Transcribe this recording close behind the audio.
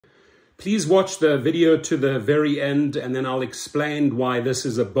Please watch the video to the very end, and then I'll explain why this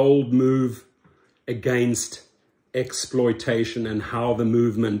is a bold move against exploitation and how the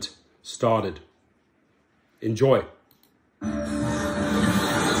movement started. Enjoy.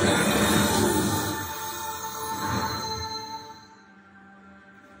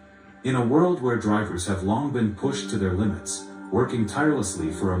 In a world where drivers have long been pushed to their limits, working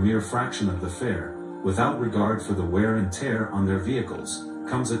tirelessly for a mere fraction of the fare, without regard for the wear and tear on their vehicles,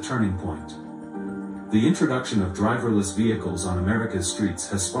 comes a turning point. The introduction of driverless vehicles on America's streets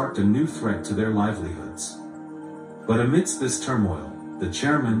has sparked a new threat to their livelihoods. But amidst this turmoil, the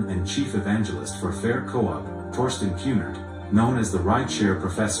chairman and chief evangelist for Fare Co-op, Torsten Kunert, known as the Rideshare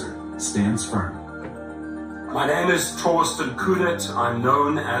Professor, stands firm. My name is Torsten Kunert. I'm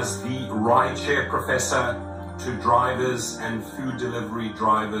known as the Rideshare Professor to drivers and food delivery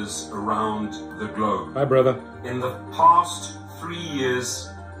drivers around the globe. Hi, brother. In the past 3 years,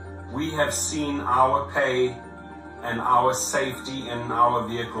 we have seen our pay and our safety in our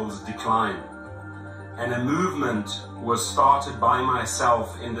vehicles decline. And a movement was started by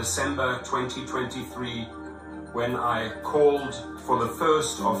myself in December 2023 when I called for the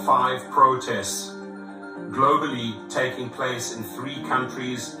first of 5 protests globally taking place in 3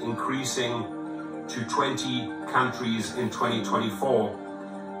 countries, increasing to 20 countries in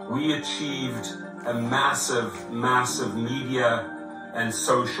 2024. We achieved a massive media and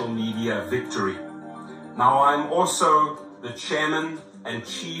social media victory. Now, I'm also the chairman and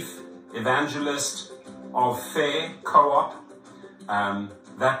chief evangelist of Fare Co-op.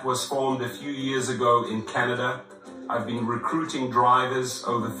 That was formed a few years ago in Canada. I've been recruiting drivers,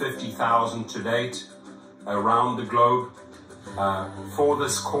 over 50,000 to date, around the globe for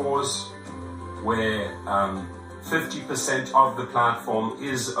this cause, where 50% of the platform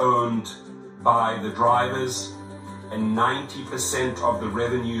is owned by the drivers and 90% of the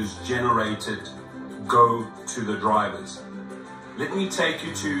revenues generated go to the drivers. Let me take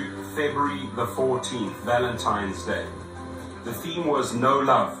you to February the 14th, Valentine's Day. The theme was no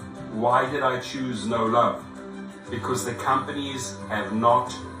love. Why did I choose no love? Because the companies have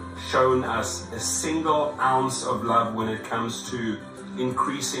not shown us a single ounce of love when it comes to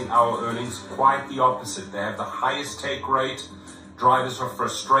increasing our earnings. Quite the opposite. They have the highest take rate. Drivers are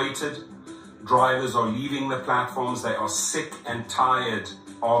frustrated. Drivers are leaving the platforms. They are sick and tired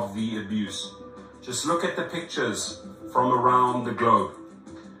of the abuse. Just look at the pictures from around the globe.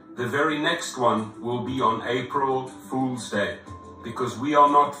 The very next one will be on April Fool's Day, because we are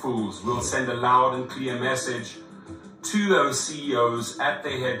not fools. We'll send a loud and clear message to those CEOs at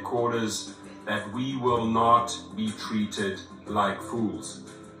their headquarters that we will not be treated like fools,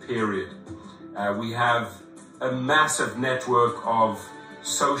 period. We have a massive network of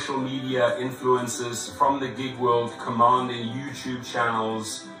social media influencers from the gig world commanding YouTube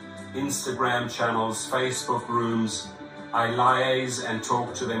channels, Instagram channels, Facebook rooms. I liaise and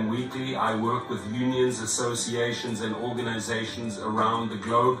talk to them weekly. I work with unions, associations, and organizations around the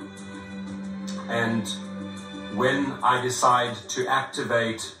globe. And when I decide to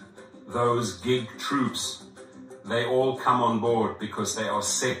activate those gig troops, they all come on board because they are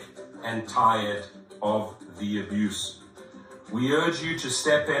sick and tired of the abuse. We urge you to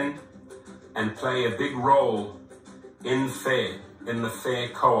step in and play a big role in Fare, in the Fare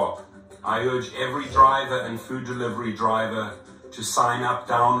Co-op. I urge every driver and food delivery driver to sign up,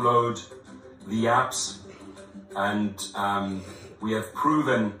 download the apps, and we have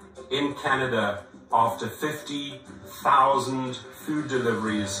proven in Canada after 50,000 food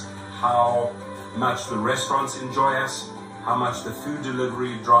deliveries how much the restaurants enjoy us, how much the food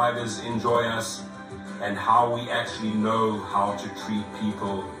delivery drivers enjoy us, and how we actually know how to treat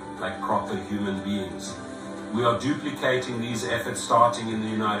people like proper human beings. We are duplicating these efforts starting in the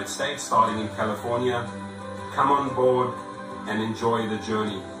United States, starting in California. Come on board and enjoy the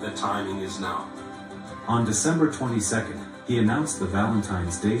journey. The timing is now. On December 22nd, he announced the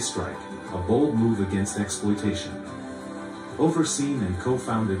Valentine's Day strike, a bold move against exploitation. Overseen and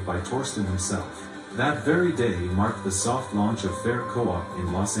co-founded by Torsten himself, that very day marked the soft launch of Fare Co-op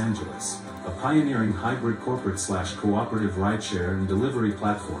in Los Angeles, a pioneering hybrid corporate/cooperative rideshare and delivery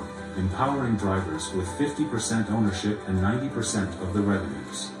platform, empowering drivers with 50% ownership and 90% of the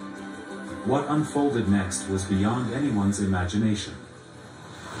revenues. What unfolded next was beyond anyone's imagination.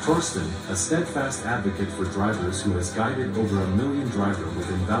 Torsten, a steadfast advocate for drivers who has guided over 1 million drivers with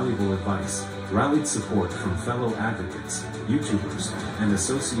invaluable advice, rallied support from fellow advocates, YouTubers, and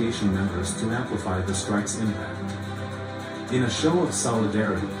association members to amplify the strike's impact. In a show of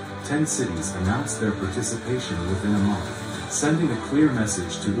solidarity, 10 cities announced their participation within a month, sending a clear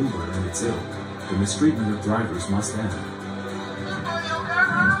message to Uber and its ilk: the mistreatment of drivers must end.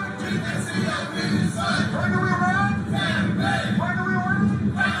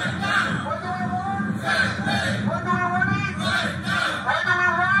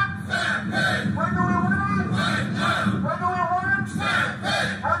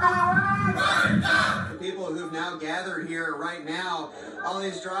 now gathered here right now, all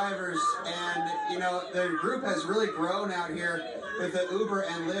these drivers, and you know, the group has really grown out here with the Uber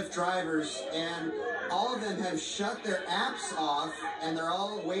and Lyft drivers, and all of them have shut their apps off, and they're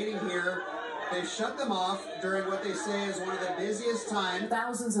all waiting here. They've shut them off during what they say is one of the busiest times.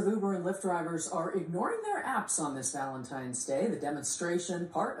 Thousands of Uber and Lyft drivers are ignoring their apps on this Valentine's Day, the demonstration,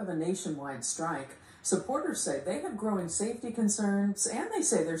 part of a nationwide strike. Supporters say they have growing safety concerns, and they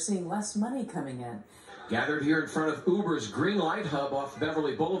say they're seeing less money coming in. Gathered here in front of Uber's Green Light Hub off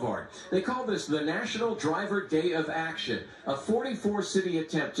Beverly Boulevard. They call this the National Driver Day of Action, a 44-city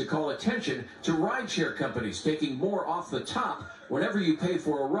attempt to call attention to rideshare companies taking more off the top whenever you pay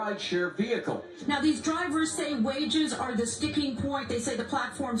for a rideshare vehicle. Now, these drivers say wages are the sticking point. They say the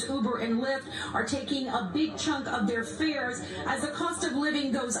platforms Uber and Lyft are taking a big chunk of their fares as the cost of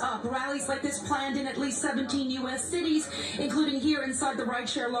living goes up. Rallies like this planned in at least 17 U.S. cities, including here inside the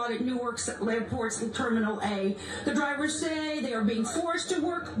rideshare lot at Newark's Airport's Terminal A. The drivers say they are being forced to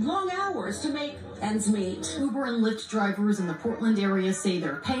work long hours to make ends meet. Uber and Lyft drivers in the Portland area say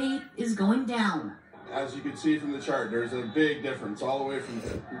their pay is going down. As you can see from the chart, there's a big difference, all the way from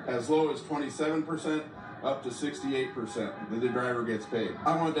as low as 27% up to 68% that the driver gets paid.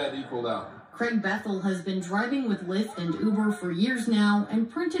 I want that equaled out. Craig Bethel has been driving with Lyft and Uber for years now and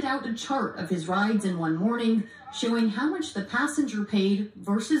printed out a chart of his rides in one morning, showing how much the passenger paid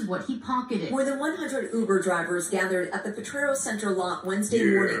versus what he pocketed. More than 100 Uber drivers gathered at the Potrero Center lot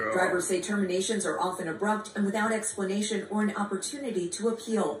Wednesday morning. Drivers say terminations are often abrupt and without explanation or an opportunity to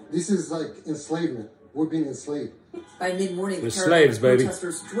appeal. This is like enslavement. We're being enslaved. By mid-morning, the slaves, baby.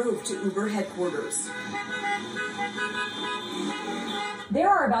 Protesters drove to Uber headquarters. There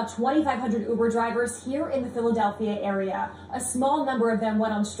are about 2,500 Uber drivers here in the Philadelphia area. A small number of them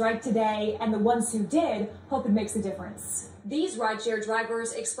went on strike today, and the ones who did hope it makes a difference. These rideshare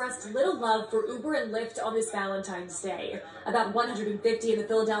drivers expressed little love for Uber and Lyft on this Valentine's Day. About 150 in the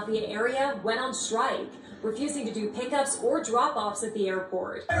Philadelphia area went on strike, refusing to do pickups or drop-offs at the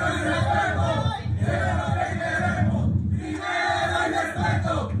airport.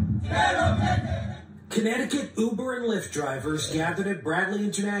 Connecticut Uber and Lyft drivers gathered at Bradley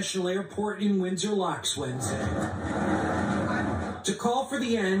International Airport in Windsor Locks Wednesday to call for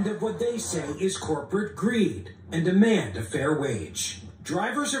the end of what they say is corporate greed and demand a fair wage.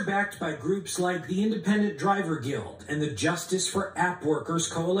 Drivers are backed by groups like the Independent Driver Guild and the Justice for App Workers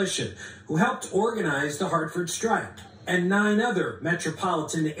Coalition, who helped organize the Hartford strike, and 9 other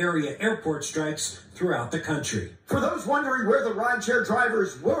metropolitan area airport strikes throughout the country. For those wondering where the rideshare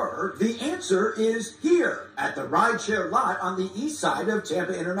drivers were, the answer is here at the rideshare lot on the east side of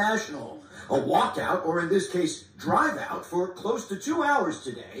Tampa International. A walkout, or in this case, drive out, for close to 2 hours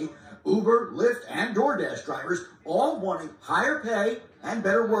today. Uber, Lyft, and Doordash drivers all wanting higher pay and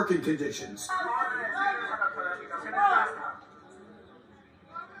better working conditions. Look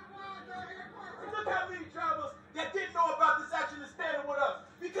how many drivers that didn't know about this action is standing with us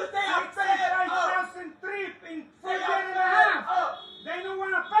because they are fed up. Trip in 4 years and a half. They don't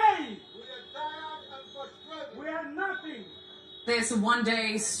want to pay. We are nothing. This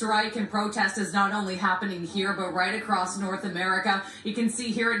one-day strike and protest is not only happening here, but right across North America. You can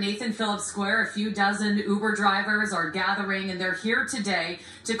see here at Nathan Phillips Square, a few dozen Uber drivers are gathering, and they're here today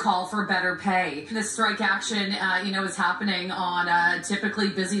to call for better pay. This strike action, is happening on a typically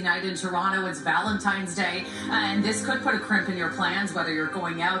busy night in Toronto. It's Valentine's Day, and this could put a crimp in your plans, whether you're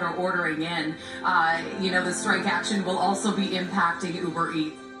going out or ordering in. The strike action will also be impacting Uber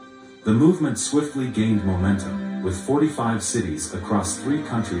Eats. The movement swiftly gained momentum, with 45 cities across 3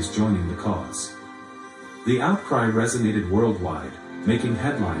 countries joining the cause. The outcry resonated worldwide, making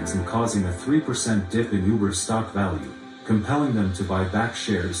headlines and causing a 3% dip in Uber's stock value, compelling them to buy back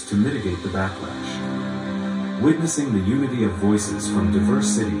shares to mitigate the backlash. Witnessing the unity of voices from diverse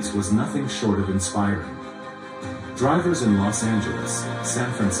cities was nothing short of inspiring. Drivers in Los Angeles,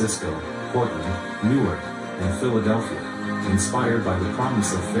 San Francisco, Portland, Newark, and Philadelphia, inspired by the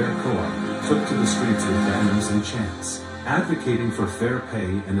promise of fair co-op, took to the streets with banners and chants, advocating for fair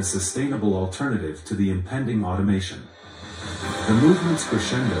pay and a sustainable alternative to the impending automation. The movement's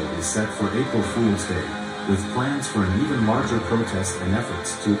crescendo is set for April Fool's Day, with plans for an even larger protest and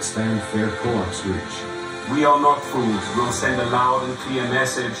efforts to expand fair co-op's reach. We are not fools. We'll send a loud and clear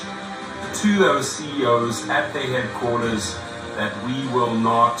message to those CEOs at their headquarters that we will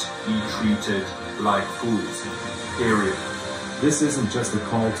not be treated like fools. Period. This isn't just a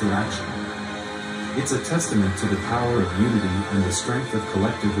call to action. It's a testament to the power of unity and the strength of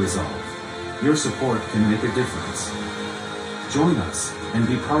collective resolve. Your support can make a difference. Join us and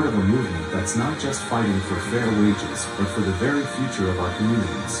be part of a movement that's not just fighting for fair wages, but for the very future of our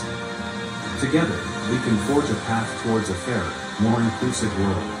communities. Together, we can forge a path towards a fairer, more inclusive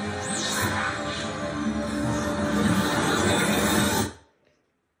world.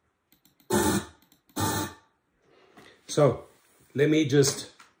 So, let me just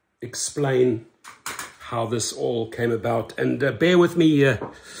explain how this all came about. And bear with me,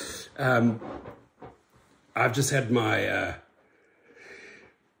 I've just had my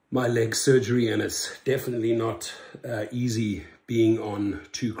my leg surgery, and it's definitely not easy being on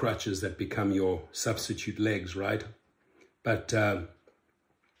two crutches that become your substitute legs, right? But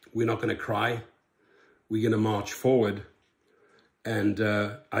we're not going to cry. We're going to march forward. And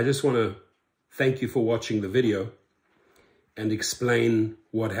I just want to thank you for watching the video and explain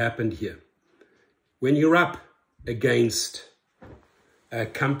what happened here. When you're up against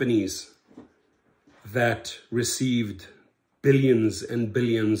companies that received billions and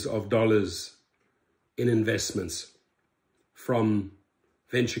billions of dollars in investments from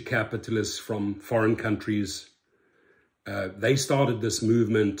venture capitalists from foreign countries, they started this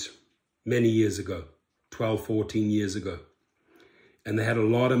movement many years ago, 12, 14 years ago. And they had a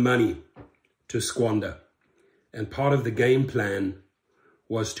lot of money to squander. And part of the game plan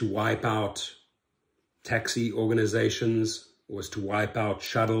was to wipe out taxi organizations, was to wipe out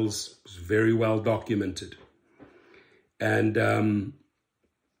shuttles. It was very well documented. And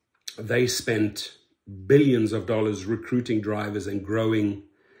they spent billions of dollars recruiting drivers and growing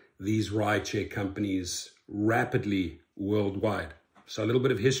these rideshare companies rapidly worldwide. So a little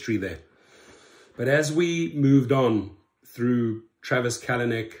bit of history there. But as we moved on through Travis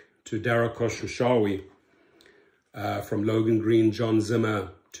Kalanick to Dara Khosrowshahi, from Logan Green, John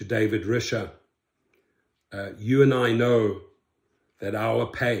Zimmer to David Risher, you and I know that our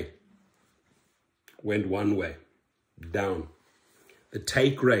pay went one way, down. The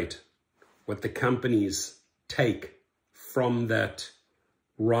take rate, what the companies take from that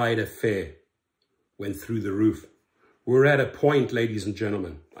rider fare, went through the roof. We're at a point, ladies and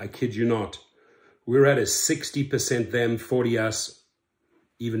gentlemen, I kid you not, we're at a 60% them, 40 us,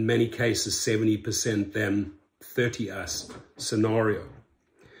 even many cases 70% them, 30 us scenario.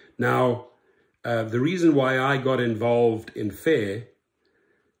 Now, the reason why I got involved in fare,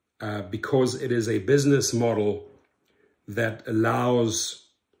 because it is a business model that allows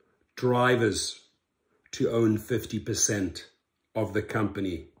drivers to own 50% of the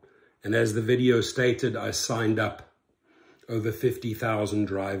company. And as the video stated, I signed up over 50,000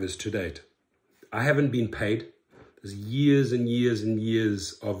 drivers to date. I haven't been paid. There's years and years and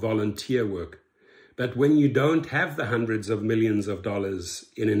years of volunteer work. But when you don't have the hundreds of millions of dollars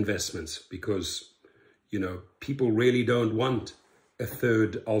in investments, because, you know, people really don't want a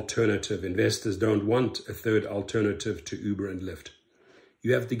third alternative. Investors don't want a third alternative to Uber and Lyft.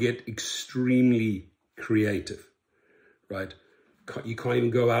 You have to get extremely creative, right? You can't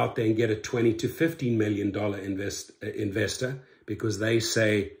even go out there and get a $20 to $15 million investor because they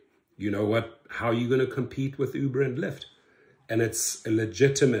say, you know what, how are you going to compete with Uber and Lyft? And it's a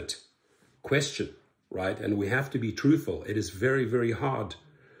legitimate question, right? And we have to be truthful. It is very, very hard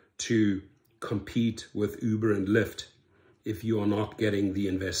to compete with Uber and Lyft if you are not getting the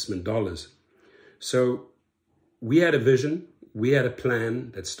investment dollars. So we had a vision, we had a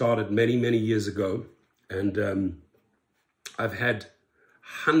plan that started many, many years ago. And I've had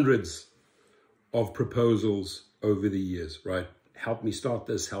hundreds of proposals over the years, right? Help me start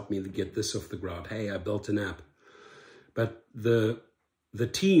this, help me get this off the ground. Hey, I built an app. But the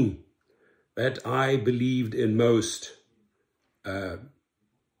team that I believed in most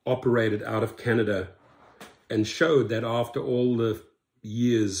operated out of Canada and showed that after all the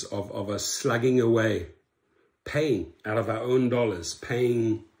years of us slugging away, paying out of our own dollars,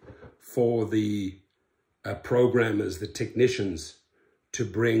 paying for the programmers, the technicians to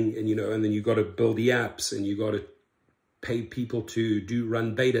bring, and and then you got to build the apps, and you got to pay people to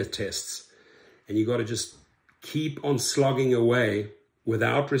run beta tests, and you got to just keep on slogging away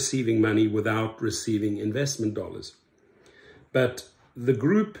without receiving money, without receiving investment dollars. But the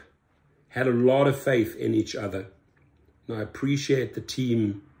group had a lot of faith in each other. And I appreciate the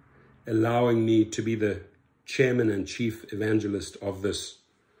team allowing me to be the chairman and chief evangelist of this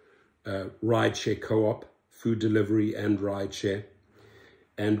rideshare co-op, food delivery and rideshare.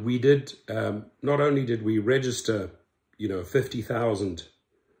 And we did, not only did we register, 50,000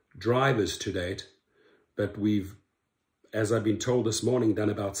 drivers to date, but we've, as I've been told this morning, done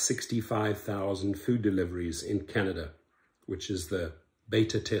about 65,000 food deliveries in Canada, which is the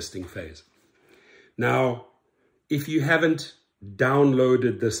beta testing phase. Now, if you haven't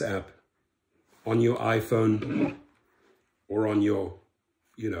downloaded this app on your iPhone or on your,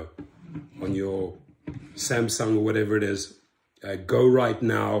 on your Samsung or whatever it is, go right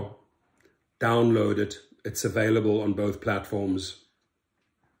now Download it. It's available on both platforms.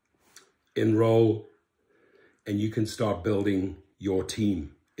 Enroll, and you can start building your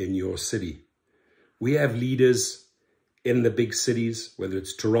team in your city. We have leaders in the big cities, whether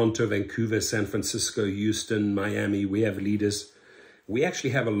it's Toronto, Vancouver, San Francisco, Houston, Miami. We have leaders. We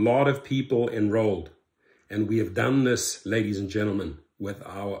actually have a lot of people enrolled. And we have done this, ladies and gentlemen, with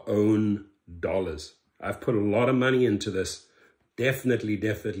our own dollars. I've put a lot of money into this.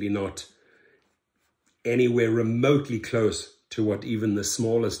 Definitely not anywhere remotely close to what even the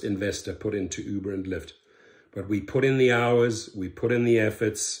smallest investor put into Uber and Lyft. But we put in the hours, we put in the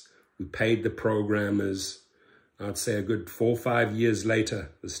efforts, we paid the programmers. I'd say a good 4 or 5 years later,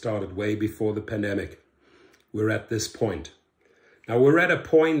 this started way before the pandemic. We're at this point. Now we're at a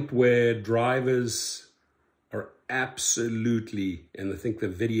point where drivers are absolutely, and I think the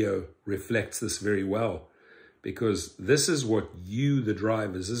video reflects this very well, because this is what you, the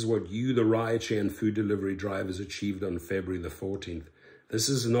drivers, this is what you, the rideshare and food delivery drivers, achieved on February the 14th. This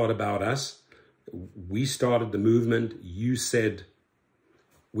is not about us. We started the movement. You said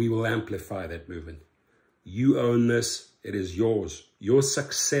we will amplify that movement. You own this. It is yours. Your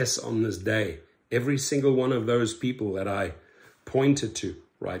success on this day, every single one of those people that I pointed to,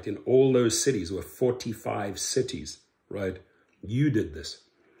 right, in all those cities, were 45 cities, right? You did this.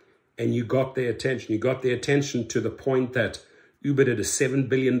 And you got their attention. You got their attention to the point that Uber did a $7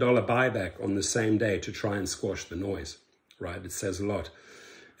 billion buyback on the same day to try and squash the noise, right? It says a lot.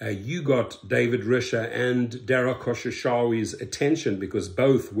 You got David Risher and Dara Khosrowshahi's attention because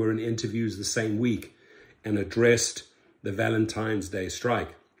both were in interviews the same week and addressed the Valentine's Day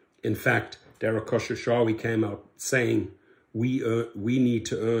strike. In fact, Dara Khosrowshahi came out saying, we need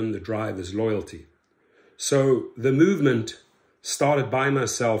to earn the drivers' loyalty. So the movement started by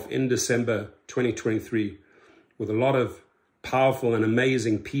myself in December 2023 with a lot of powerful and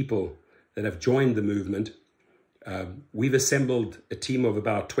amazing people that have joined the movement. We've assembled a team of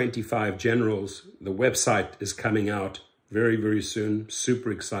about 25 generals. The website is coming out very, very soon.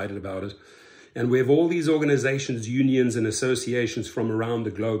 Super excited about it. And we have all these organizations, unions, and associations from around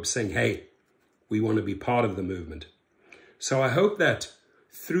the globe saying, hey, we want to be part of the movement. So I hope that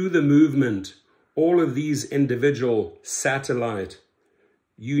through the movement, all of these individual satellite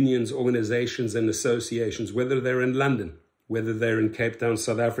unions, organizations, and associations, whether they're in London, whether they're in Cape Town,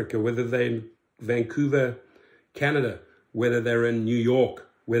 South Africa, whether they're in Vancouver, Canada, whether they're in New York,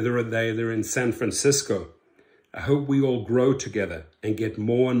 whether they're in San Francisco, I hope we all grow together and get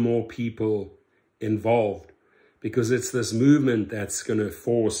more and more people involved, because it's this movement that's going to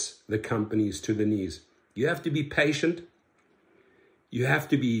force the companies to the knees. You have to be patient, you have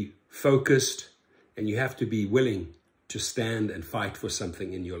to be focused, and you have to be willing to stand and fight for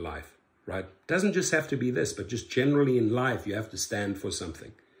something in your life, right? It doesn't just have to be this, but just generally in life, you have to stand for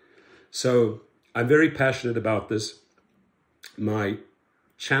something. So I'm very passionate about this. My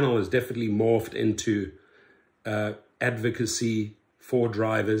channel has definitely morphed into advocacy for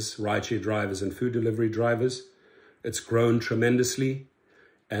drivers, rideshare drivers and food delivery drivers. It's grown tremendously,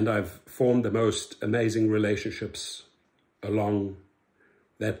 and I've formed the most amazing relationships along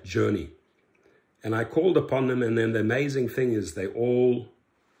that journey. And I called upon them, and then the amazing thing is they all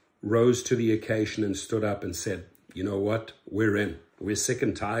rose to the occasion and stood up and said, you know what, we're in. We're sick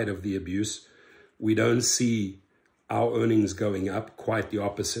and tired of the abuse. We don't see our earnings going up, quite the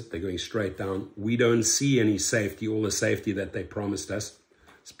opposite. They're going straight down. We don't see any safety, all the safety that they promised us.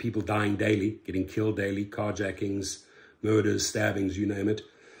 It's people dying daily, getting killed daily, carjackings, murders, stabbings, you name it.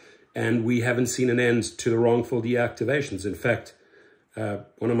 And we haven't seen an end to the wrongful deactivations. In fact,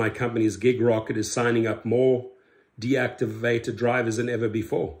 one of my companies, Gig Rocket, is signing up more deactivated drivers than ever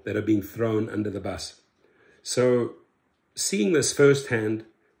before that are being thrown under the bus. So seeing this firsthand,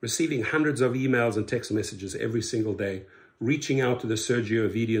 receiving hundreds of emails and text messages every single day, reaching out to the Sergio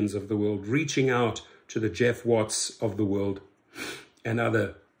Ovidians of the world, reaching out to the Jeff Watts of the world, and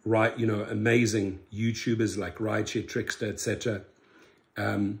other amazing YouTubers like Rideshare, Trickster, etc.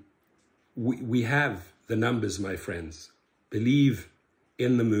 We have the numbers, my friends. Believe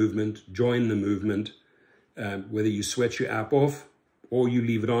in the movement, join the movement, whether you switch your app off or you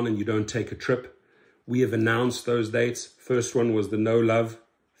leave it on and you don't take a trip. We have announced those dates. First one was the No Love,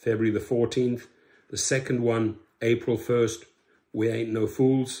 February the 14th. The second one, April 1st, We Ain't No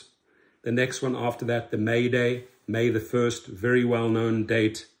Fools. The next one after that, the May Day, May the 1st, very well-known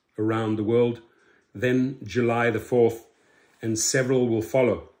date around the world. Then July the 4th, and several will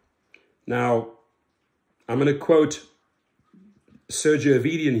follow. Now, I'm going to quote Sergio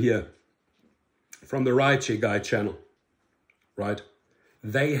Ovidian here from the Rideshare Guy channel, right?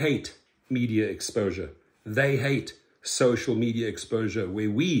 They hate media exposure. They hate social media exposure, where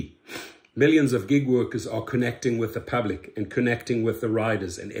we, Millions of gig workers are connecting with the public and connecting with the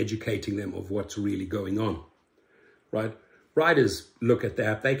riders and educating them of what's really going on, right? Riders look at the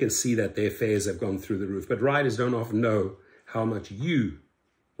app, they can see that their fares have gone through the roof, but riders don't often know how much you,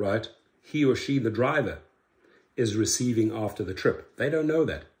 right, he or she, the driver, is receiving after the trip. They don't know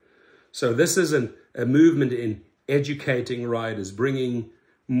that. So this is a movement in educating riders, bringing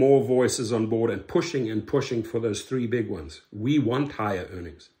more voices on board and pushing for those three big ones. We want higher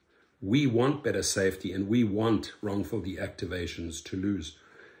earnings. We want better safety, and we want wrongful deactivations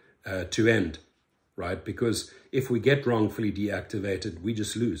to end, right? Because if we get wrongfully deactivated, we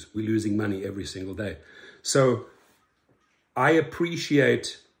just lose. We're losing money every single day. So I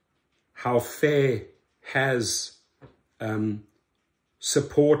appreciate how FAIR has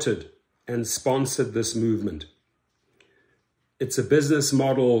supported and sponsored this movement. It's a business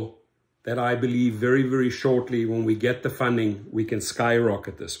model that I believe very, very shortly, when we get the funding, we can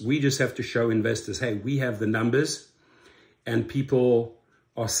skyrocket this. We just have to show investors, hey, we have the numbers, and people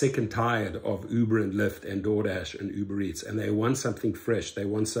are sick and tired of Uber and Lyft and Doordash and Uber Eats, and they want something fresh. They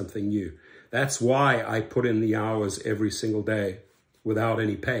want something new. That's why I put in the hours every single day without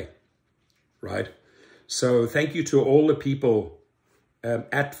any pay, right? So thank you to all the people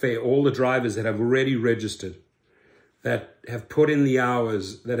at FAIR, all the drivers that have already registered, that have put in the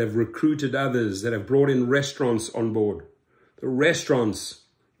hours, that have recruited others, that have brought in restaurants on board. The restaurants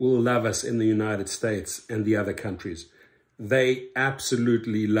will love us in the United States and the other countries. They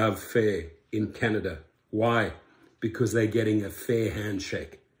absolutely love FAIR in Canada. Why? Because they're getting a fair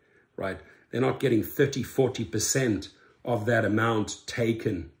handshake, right? They're not getting 30, 40% of that amount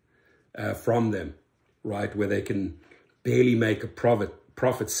taken from them, right? Where they can barely make a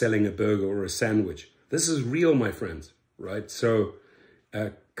profit selling a burger or a sandwich. This is real, my friends, right? So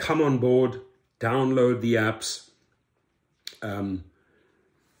come on board, download the apps.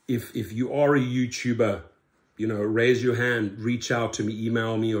 If you are a YouTuber, you know, raise your hand, reach out to me,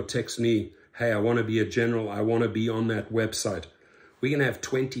 email me or text me. Hey, I want to be a general. I want to be on that website. We're going to have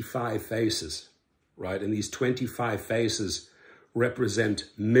 25 faces, right? And these 25 faces represent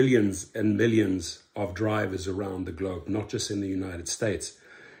millions and millions of drivers around the globe, not just in the United States.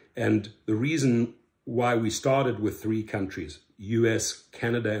 And the reason why we started with 3 countries, US,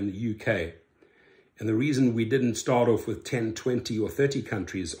 Canada, and the UK. And the reason we didn't start off with 10, 20, or 30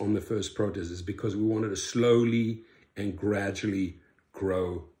 countries on the first protest is because we wanted to slowly and gradually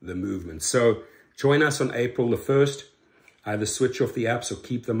grow the movement. So join us on April the 1st. Either switch off the apps or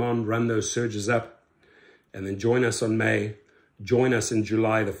keep them on, run those surges up. And then join us on May. Join us in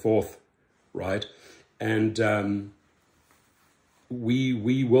July the 4th, right? And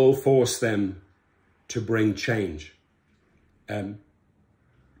we will force them to bring change.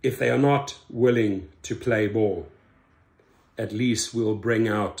 If they are not willing to play ball, at least we'll bring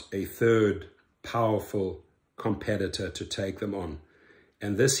out a third powerful competitor to take them on.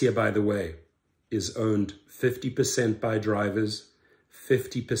 And this here, by the way, is owned 50% by drivers,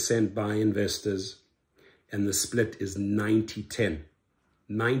 50% by investors, and the split is 90-10.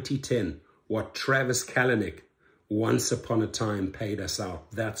 90-10. What Travis Kalanick once upon a time paid us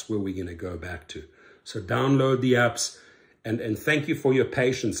out, that's where we're going to go back to. So download the apps, and thank you for your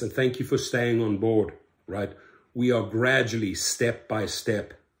patience, and thank you for staying on board, right? We are gradually, step by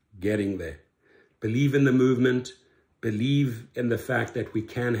step, getting there. Believe in the movement. Believe in the fact that we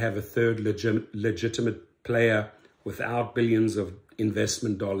can have a third legitimate player without billions of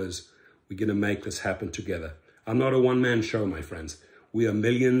investment dollars. We're going to make this happen together. I'm not a one-man show, my friends. We are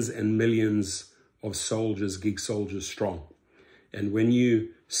millions and millions of soldiers, gig soldiers strong. And when you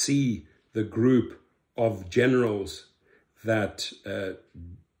see the group of generals that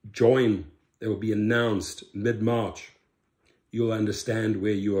join, they will be announced mid-March, you'll understand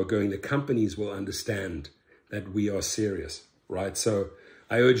where you are going. The companies will understand that we are serious, right? So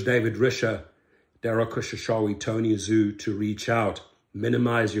I urge David Risher, Dara Khosrowshahi, Tony Zhu to reach out,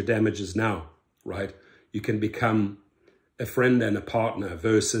 minimize your damages now, right? You can become a friend and a partner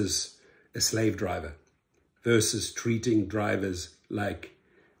versus a slave driver, versus treating drivers like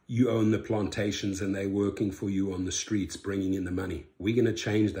you own the plantations and they're working for you on the streets, bringing in the money. We're going to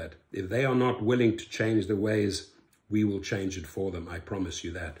change that. If they are not willing to change the ways, we will change it for them. I promise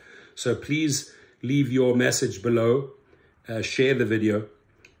you that. So please leave your message below. Share the video.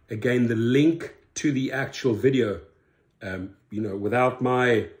 Again, the link to the actual video, without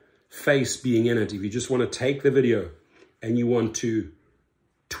my face being in it, if you just want to take the video and you want to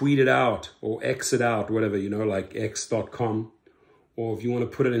tweet it out or X it out, whatever, like x.com, or if you want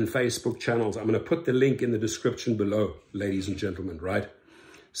to put it in Facebook channels, I'm going to put the link in the description below, ladies and gentlemen, right?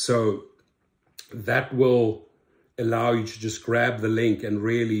 So that will allow you to just grab the link and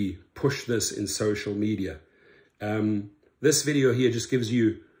really push this in social media. This video here just gives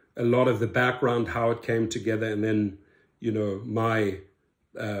you a lot of the background, how it came together, and then, you know, my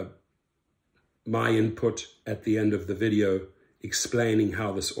input at the end of the video explaining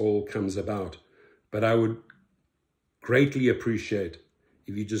how this all comes about. But I would greatly appreciate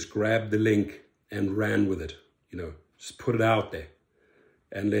if you just grabbed the link and ran with it, you know, just put it out there,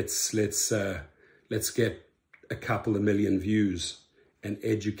 and let's get a couple of million views and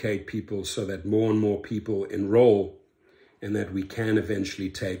educate people so that more and more people enroll, and that we can eventually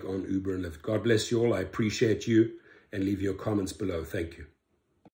take on Uber and Lyft. God bless you all. I appreciate you, and leave your comments below. Thank you.